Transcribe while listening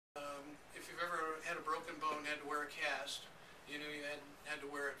you've ever had a broken bone and had to wear a cast, you know you had to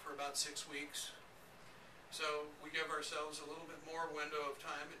wear it for about 6 weeks. So we give ourselves a little bit more window of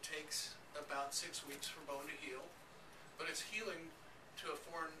time. It takes about 6 weeks for bone to heal, but it's healing to a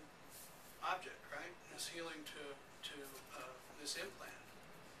foreign object, right? It's healing to this implant.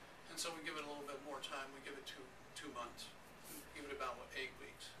 And so we give it a little bit more time. We give it two months. We give it about, 8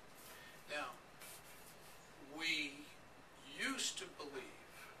 weeks. Now, we used to believe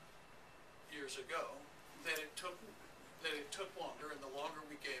years ago that it took longer, and the longer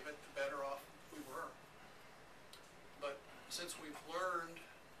we gave it, the better off we were. But since we've learned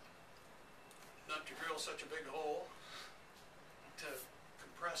not to drill such a big hole, to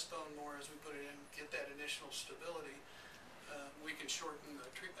compress bone more as we put it in, get that initial stability, we can shorten the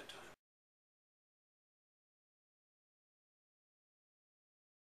treatment time.